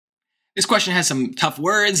This question has some tough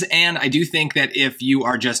words, and I do think that if you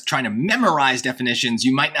are just trying to memorize definitions,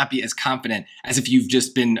 you might not be as confident as if you've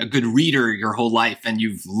just been a good reader your whole life and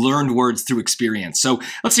you've learned words through experience. So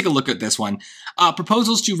let's take a look at this one.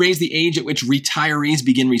 Proposals to raise the age at which retirees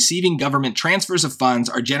begin receiving government transfers of funds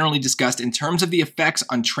are generally discussed in terms of the effects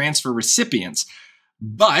on transfer recipients.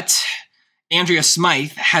 But Andrea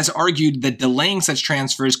Smythe has argued that delaying such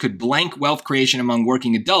transfers could blank wealth creation among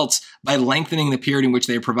working adults by lengthening the period in which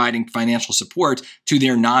they are providing financial support to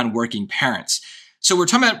their non-working parents. So we're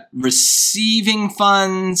talking about receiving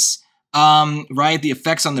funds, right? The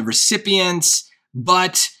effects on the recipients,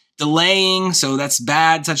 but delaying, so that's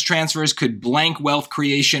bad. Such transfers could blank wealth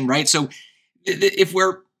creation, right? So if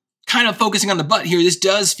we're kind of focusing on the but here, this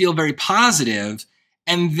does feel very positive.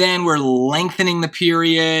 And then we're lengthening the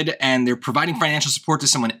period and they're providing financial support to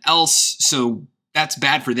someone else. So that's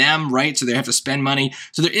bad for them, right? So they have to spend money.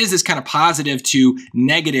 So there is this kind of positive to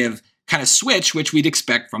negative kind of switch, which we'd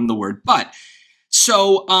expect from the word but.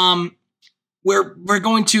 So we're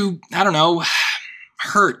going to, I don't know,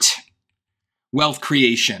 hurt wealth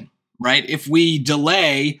creation, right? If we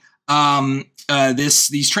delay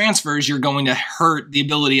these transfers, you're going to hurt the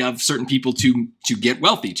ability of certain people to get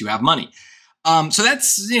wealthy, to have money. So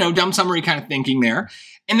that's, dumb summary kind of thinking there.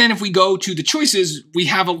 And then if we go to the choices, we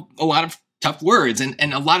have a lot of tough words and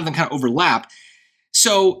a lot of them kind of overlap.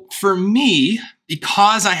 So for me,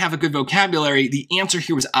 because I have a good vocabulary, the answer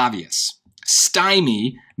here was obvious.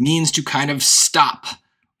 Stymie means to kind of stop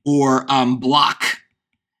or block,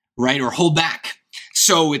 right? Or hold back.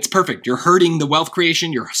 So it's perfect. You're hurting the wealth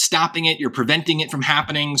creation. You're stopping it. You're preventing it from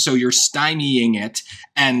happening. So you're stymieing it.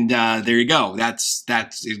 And there you go. That's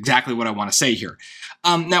exactly what I want to say here.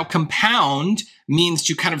 Now, compound means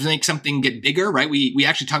to kind of make something get bigger, right? We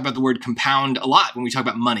actually talk about the word compound a lot when we talk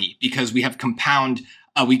about money because we have compound,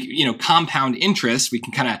 compound interest. We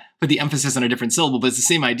can kind of put the emphasis on a different syllable, but it's the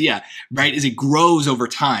same idea, right? As it grows over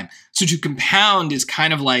time. So to compound is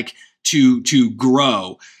kind of like to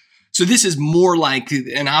grow. So this is more like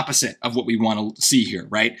an opposite of what we want to see here,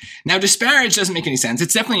 right? Now, disparage doesn't make any sense.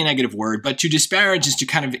 It's definitely a negative word, but to disparage is to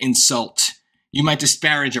kind of insult. You might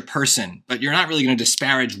disparage a person, but you're not really going to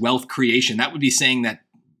disparage wealth creation. That would be saying that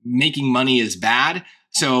making money is bad.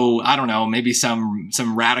 So I don't know, maybe some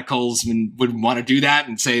radicals would want to do that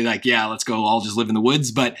and say like, yeah, let's go all just live in the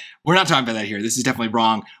woods. But we're not talking about that here. This is definitely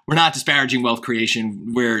wrong. We're not disparaging wealth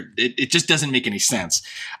creation where it just doesn't make any sense.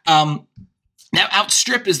 Now,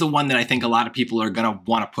 outstrip is the one that I think a lot of people are going to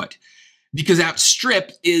want to put because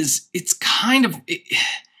outstrip it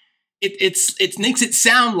makes it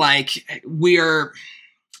sound like I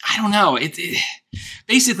don't know.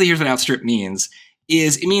 Basically, here's what outstrip means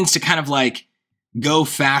is it means to kind of like go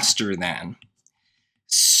faster than.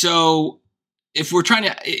 So if we're trying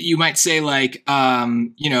to, you might say like,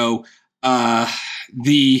 the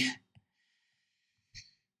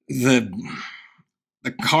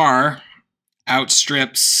car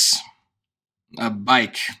outstrips a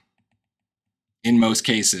bike in most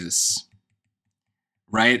cases,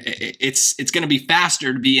 right? It's going to be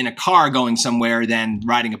faster to be in a car going somewhere than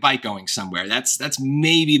riding a bike going somewhere. That's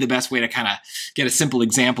maybe the best way to kind of get a simple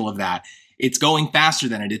example of that. It's going faster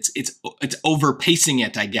than it. It's overpacing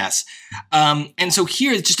it, I guess. And so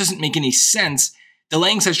here it just doesn't make any sense.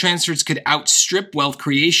 Delaying such transfers could outstrip wealth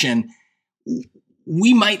creation.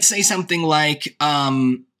 We might say something like,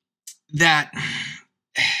 that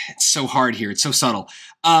it's so hard here. It's so subtle.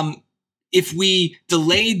 If we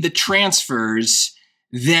delayed the transfers,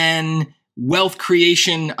 then wealth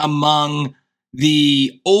creation among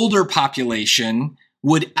the older population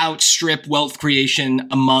would outstrip wealth creation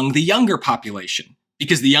among the younger population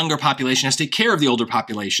because the younger population has to take care of the older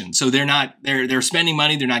population. So they're spending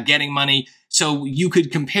money, they're not getting money. So you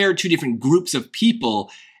could compare two different groups of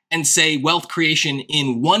people and say wealth creation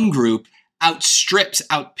in one group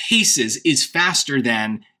outpaces, is faster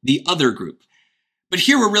than the other group. But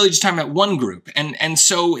here we're really just talking about one group. And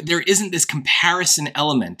so there isn't this comparison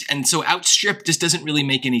element. And so outstrip just doesn't really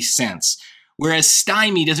make any sense. Whereas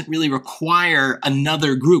stymie doesn't really require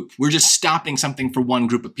another group. We're just stopping something for one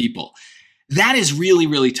group of people. That is really,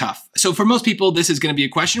 really tough. So for most people, this is going to be a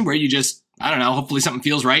question where you just, I don't know, hopefully something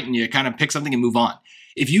feels right and you kind of pick something and move on.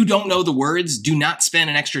 If you don't know the words, do not spend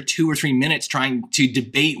an extra 2 or 3 minutes trying to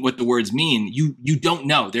debate what the words mean. You don't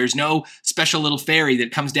know. There's no special little fairy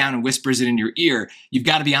that comes down and whispers it in your ear. You've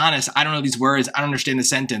got to be honest. I don't know these words. I don't understand the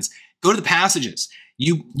sentence. Go to the passages.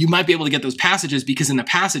 You might be able to get those passages because in the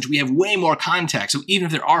passage, we have way more context. So even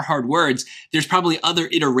if there are hard words, there's probably other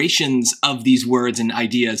iterations of these words and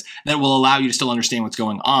ideas that will allow you to still understand what's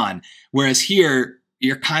going on. Whereas here,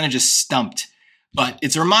 you're kind of just stumped. But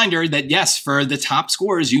it's a reminder that yes, for the top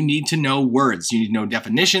scores, you need to know words. You need to know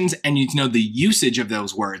definitions and you need to know the usage of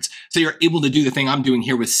those words. So you're able to do the thing I'm doing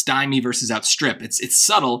here with stymie versus outstrip. It's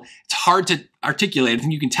subtle. It's hard to articulate. I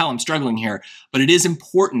think you can tell I'm struggling here, but it is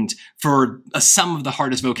important for some of the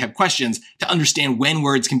hardest vocab questions to understand when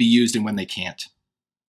words can be used and when they can't.